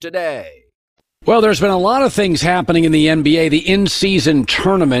boots today. Well, there's been a lot of things happening in the NBA. The in-season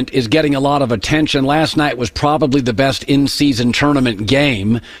tournament is getting a lot of attention. Last night was probably the best in-season tournament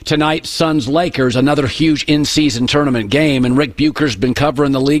game. Tonight, Suns-Lakers, another huge in-season tournament game. And Rick Bucher's been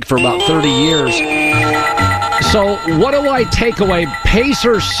covering the league for about 30 years. So what do I take away?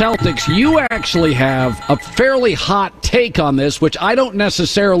 Pacers-Celtics, you actually have a fairly hot take on this, which I don't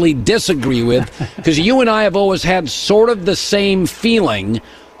necessarily disagree with, because you and I have always had sort of the same feeling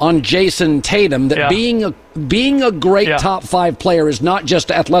on Jason Tatum, that being a great top five player is not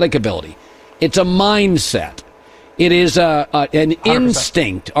just athletic ability. It's a mindset. It is an 100%.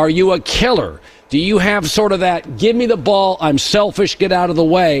 Instinct. Are you a killer? Do you have sort of that, give me the ball, I'm selfish, get out of the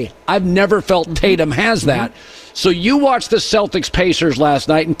way? I've never felt Tatum has that. So you watched the Celtics-Pacers last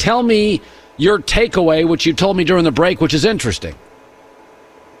night, and tell me your takeaway, which you told me during the break, which is interesting.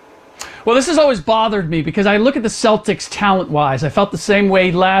 Well, this has always bothered me because I look at the Celtics talent-wise. I felt the same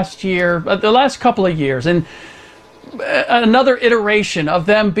way last year, the last couple of years, and another iteration of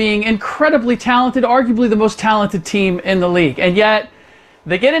them being incredibly talented, arguably the most talented team in the league. And yet,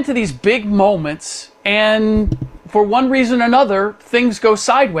 they get into these big moments and for one reason or another, things go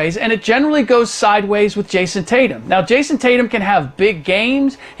sideways, and it generally goes sideways with Jason Tatum. Now, Jason Tatum can have big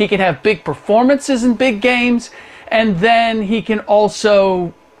games, he can have big performances in big games, and then he can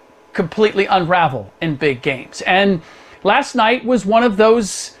also completely unravel in big games. And last night was one of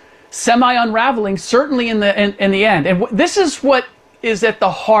those semi-unraveling, certainly in the end. And this is what is at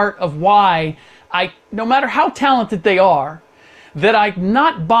the heart of why no matter how talented they are, that I'm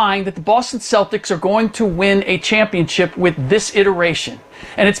not buying that the Boston Celtics are going to win a championship with this iteration.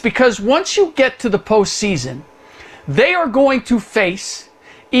 And it's because once you get to the postseason, they are going to face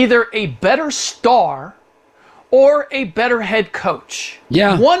either a better star or a better head coach.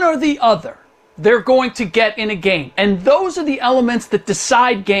 Yeah. One or the other they're going to get in a game. And those are the elements that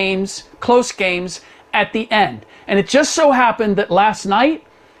decide games, close games, at the end. And it just so happened that last night,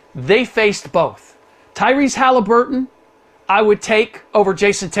 they faced both. Tyrese Halliburton, I would take over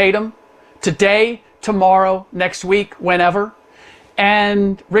Jason Tatum today, tomorrow, next week, whenever.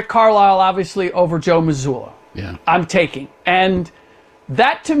 And Rick Carlisle, obviously, over Joe Mazzulla. Yeah. I'm taking. And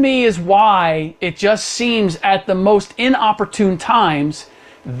that, to me, is why it just seems at the most inopportune times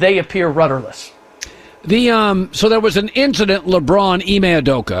they appear rudderless. So there was an incident, LeBron, Ime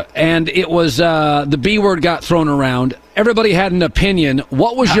Udoka, and it was the B word got thrown around. Everybody had an opinion.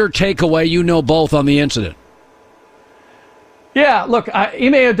 What was your takeaway? You know both on the incident. Yeah, look,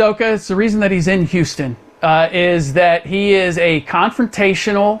 Ime Udoka, it's the reason that he's in Houston, is that he is a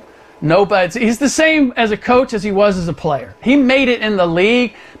confrontational, he's the same as a coach as he was as a player. He made it in the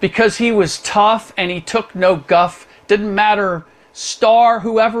league because he was tough and he took no guff. Didn't matter, star,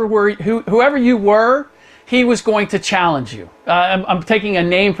 whoever you were, he was going to challenge you. I'm taking a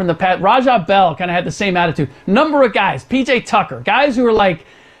name from the past. Rajah Bell kind of had the same attitude. Number of guys, PJ Tucker, guys who are like,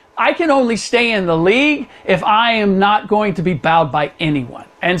 I can only stay in the league if I am not going to be bowed by anyone.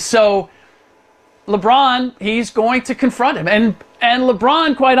 And so LeBron, he's going to confront him. And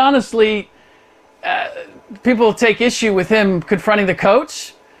LeBron, quite honestly, people take issue with him confronting the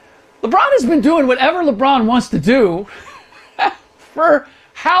coach. LeBron has been doing whatever LeBron wants to do for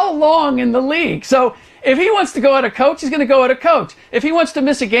how long in the league? So if he wants to go at a coach, he's going to go at a coach. If he wants to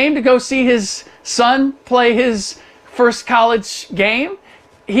miss a game to go see his son play his first college game,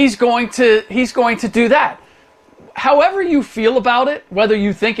 he's going to do that. However you feel about it, whether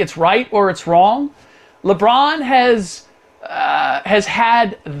you think it's right or it's wrong, LeBron has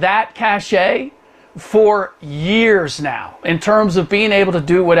had that cachet for years now in terms of being able to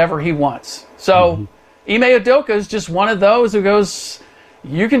do whatever he wants. So Ime Udoka is just one of those who goes,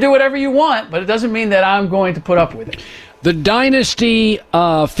 you can do whatever you want, but it doesn't mean that I'm going to put up with it. The dynasty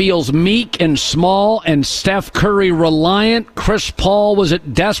feels meek and small and Steph Curry reliant. Chris Paul was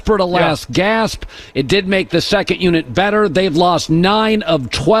at desperate a last gasp. It did make the second unit better. They've lost 9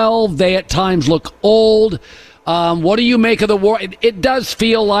 of 12. They at times look old. What do you make of the war? It does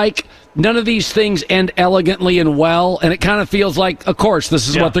feel like none of these things end elegantly and well, and it kind of feels like, of course, this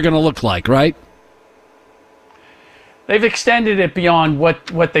is what they're going to look like, right? They've extended it beyond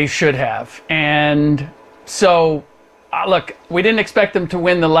what they should have. And so, look, we didn't expect them to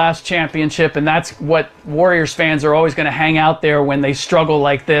win the last championship, and that's what Warriors fans are always going to hang out there when they struggle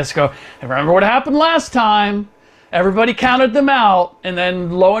like this. Go, remember what happened last time? Everybody counted them out, and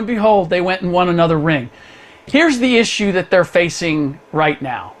then lo and behold, they went and won another ring. Here's the issue that they're facing right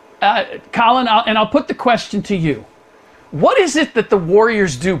now. Colin, I'll put the question to you. What is it that the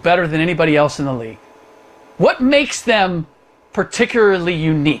Warriors do better than anybody else in the league? What makes them particularly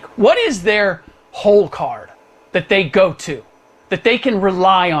unique? What is their hole card that they go to, that they can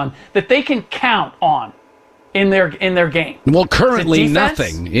rely on, that they can count on in their game? Well, currently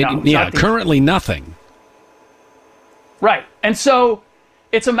nothing. Currently nothing. Right. And so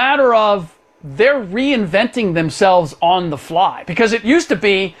it's a matter of they're reinventing themselves on the fly. Because it used to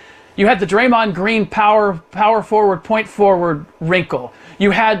be you had the Draymond Green power forward, point forward wrinkle.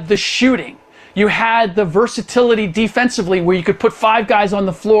 You had the shooting. You had the versatility defensively where you could put 5 guys on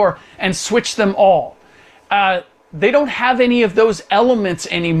the floor and switch them all. They don't have any of those elements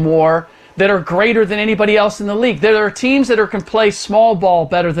anymore that are greater than anybody else in the league. There are teams that can play small ball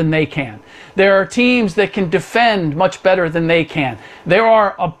better than they can. There are teams that can defend much better than they can. There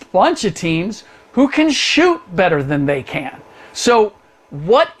are a bunch of teams who can shoot better than they can. So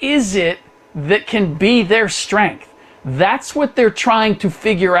what is it that can be their strength? That's what they're trying to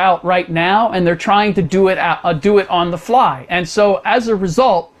figure out right now, and they're trying to do it on the fly. And so as a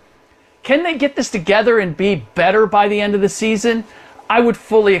result, can they get this together and be better by the end of the season? I would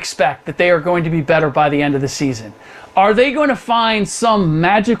fully expect that they are going to be better by the end of the season. Are they going to find some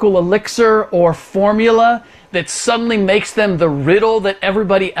magical elixir or formula that suddenly makes them the riddle that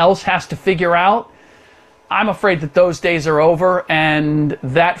everybody else has to figure out? I'm afraid that those days are over, and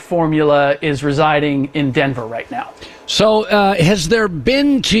that formula is residing in Denver right now. So has there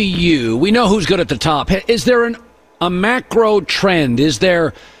been to you, we know who's good at the top, is there a macro trend? Is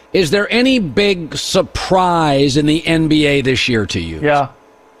there any big surprise in the NBA this year to you? Yeah.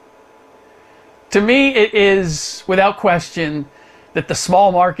 To me, it is, without question, that the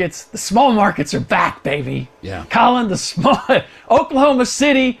small markets are back, baby. Yeah. Colin, Oklahoma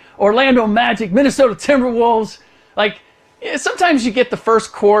City, Orlando Magic, Minnesota Timberwolves. Like, sometimes you get the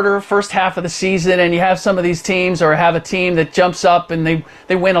first half of the season, and you have some of these teams, or have a team that jumps up and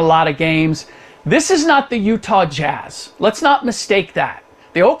they win a lot of games. This is not the Utah Jazz. Let's not mistake that.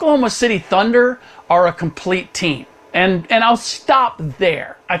 The Oklahoma City Thunder are a complete team. And I'll stop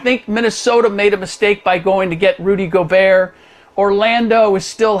there. I think Minnesota made a mistake by going to get Rudy Gobert. Orlando is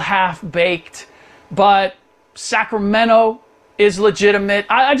still half-baked, but Sacramento is legitimate.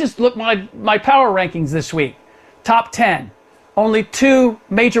 I just looked my power rankings this week. Top 10. Only 2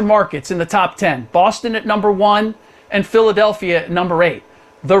 major markets in the top 10. Boston at number 1 and Philadelphia at number 8.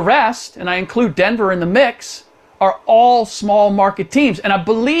 The rest, and I include Denver in the mix, are all small market teams. And I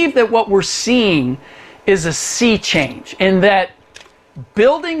believe that what we're seeing is a sea change in that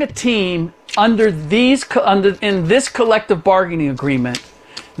building a team in this collective bargaining agreement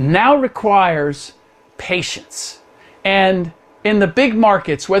now requires patience. And in the big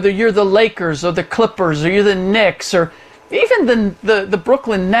markets, whether you're the Lakers or the Clippers or you're the Knicks or even the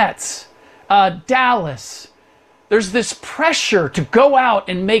Brooklyn Nets, Dallas, there's this pressure to go out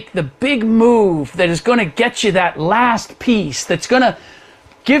and make the big move that is going to get you that last piece, that's going to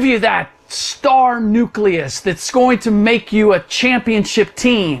give you that star nucleus that's going to make you a championship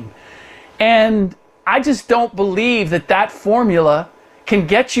team. And I just don't believe that formula can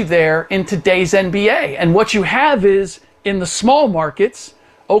get you there in today's NBA. And what you have is, in the small markets,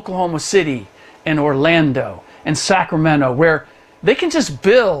 Oklahoma City and Orlando and Sacramento, where they can just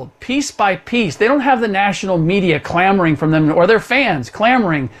build piece by piece. They don't have the national media clamoring from them, or their fans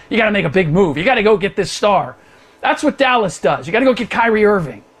clamoring, you got to make a big move. You got to go get this star. That's what Dallas does. You got to go get Kyrie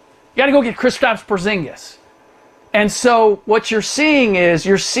Irving. You got to go get Kristaps Porzingis. And so what you're seeing is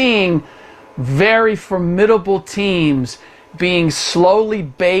very formidable teams being slowly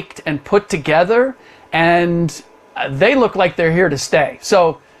baked and put together, and they look like they're here to stay.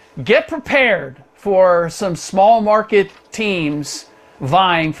 So get prepared for some small market teams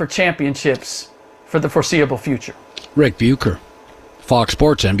vying for championships for the foreseeable future. Rick Bucher, Fox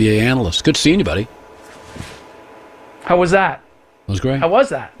Sports NBA analyst. Good seeing you, buddy. How was that? It was great. How was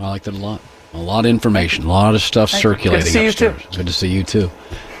that? I liked it a lot. A lot of information, a lot of stuff circulating. Good to see you too. Good to see you too.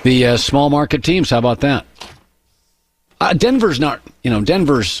 The small market teams, how about that? Denver's not,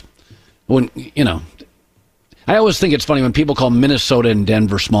 Denver's, I always think it's funny when people call Minnesota and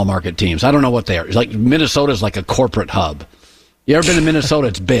Denver small market teams. I don't know what they are. It's like Minnesota's like a corporate hub. You ever been to Minnesota?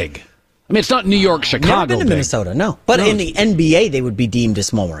 It's big. I mean, it's not New York, Chicago. Never been to Minnesota, no. But in the NBA, they would be deemed a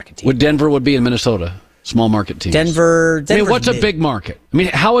small market team. Denver would be in Minnesota? Small market teams. Denver. I mean, what's a big market? I mean,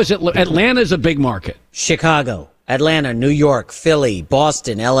 how is it? Atlanta's a big market. Chicago, Atlanta, New York, Philly,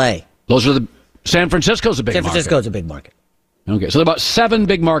 Boston, L.A. Those are San Francisco's a big market. San Francisco's a big market. Okay, so there are about 7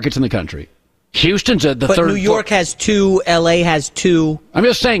 big markets in the country. Houston's the third. But New York has 2, L.A. has 2. I'm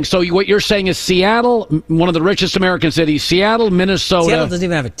just saying, so what you're saying is Seattle, one of the richest American cities, Seattle, Minnesota. Seattle doesn't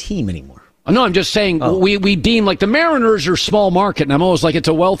even have a team anymore. No, I'm just saying we deem, like, the Mariners are small market, and I'm always like, it's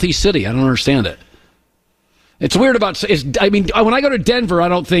a wealthy city. I don't understand it. It's weird when I go to Denver, I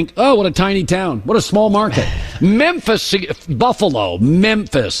don't think, oh, what a tiny town. What a small market. Memphis, Buffalo,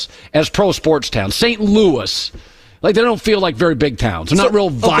 Memphis as pro sports towns. St. Louis. Like, they don't feel like very big towns. They're not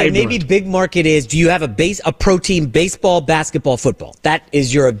real vibrant. Okay, maybe big market is, do you have a pro team, baseball, basketball, football? That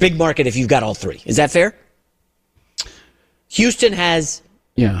is your big market if you've got all 3. Is that fair? Houston has...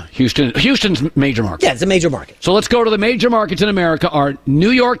 Yeah, Houston's major market. Yeah, it's a major market. So let's go to the major markets in America are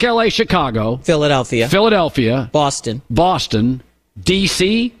New York, L.A., Chicago. Philadelphia. Boston.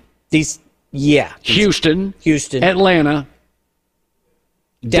 D.C. Yeah. Houston. Atlanta.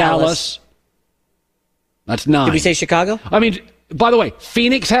 Dallas. That's 9. Did we say Chicago? I mean, by the way,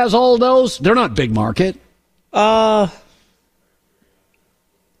 Phoenix has all those. They're not big market.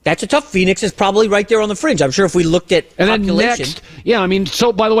 That's a tough. Phoenix is probably right there on the fringe. I'm sure if we looked at population. Then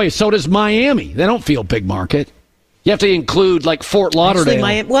next, by the way, so does Miami. They don't feel big market. You have to include, like, Fort Lauderdale.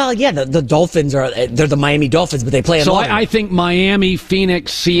 Actually, the Dolphins they're the Miami Dolphins, but they play in Lauderdale. I think Miami,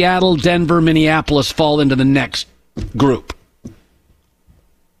 Phoenix, Seattle, Denver, Minneapolis fall into the next group.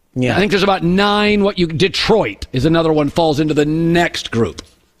 Yeah. I think there's about 9. Detroit is another one, falls into the next group.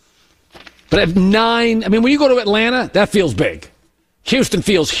 But at 9, I mean, when you go to Atlanta, that feels big. Houston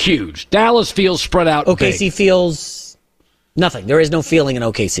feels huge. Dallas feels spread out. OKC big. feels nothing. There is no feeling in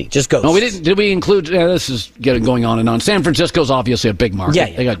OKC. Just ghosts. No, we didn't. Did we include? This is going on and on. San Francisco's obviously a big market.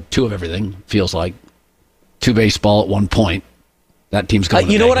 Yeah. They got two of everything. Feels like two baseball at one point. That team's going.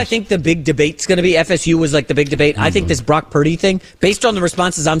 You know what I think the big debate's going to be? FSU was like the big debate. I think this Brock Purdy thing, based on the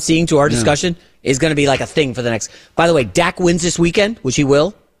responses I'm seeing to our discussion, is going to be like a thing for the next. By the way, Dak wins this weekend, which he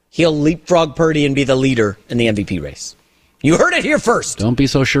will. He'll leapfrog Purdy and be the leader in the MVP race. You heard it here first. Don't be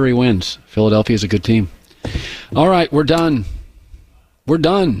so sure he wins. Philadelphia's a good team. All right, we're done. We're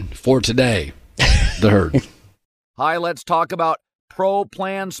done for today. The Herd. Hi, let's talk about Pro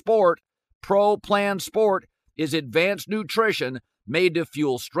Plan Sport. Pro Plan Sport is advanced nutrition made to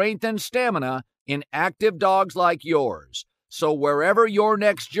fuel strength and stamina in active dogs like yours. So wherever your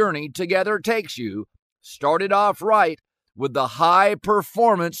next journey together takes you, start it off right with the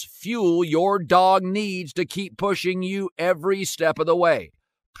high-performance fuel your dog needs to keep pushing you every step of the way.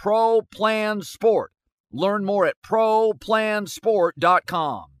 Pro Plan Sport. Learn more at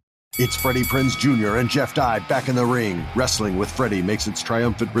ProPlansport.com. It's Freddie Prinze Jr. and Jeff Dye back in the ring. Wrestling with Freddie makes its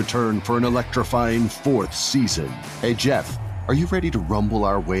triumphant return for an electrifying 4th season. Hey, Jeff, are you ready to rumble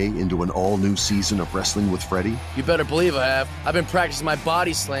our way into an all-new season of Wrestling with Freddie? You better believe I have. I've been practicing my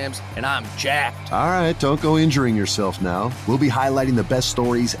body slams, and I'm jacked. All right, don't go injuring yourself now. We'll be highlighting the best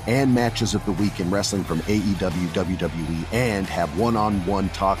stories and matches of the week in wrestling from AEW, WWE, and have one-on-one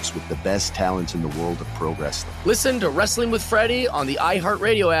talks with the best talents in the world of pro wrestling. Listen to Wrestling with Freddie on the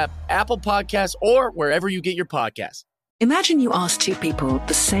iHeartRadio app, Apple Podcasts, or wherever you get your podcasts. Imagine you ask two people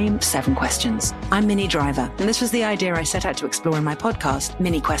the same 7 questions. I'm Minnie Driver, and this was the idea I set out to explore in my podcast,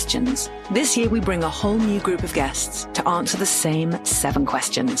 Mini Questions. This year, we bring a whole new group of guests to answer the same 7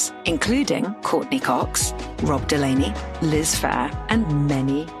 questions, including Courtney Cox, Rob Delaney, Liz Phair, and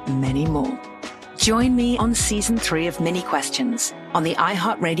many, many more. Join me on Season 3 of Mini Questions on the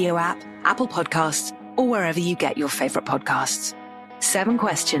iHeartRadio app, Apple Podcasts, or wherever you get your favorite podcasts. 7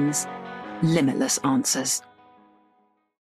 questions, limitless answers.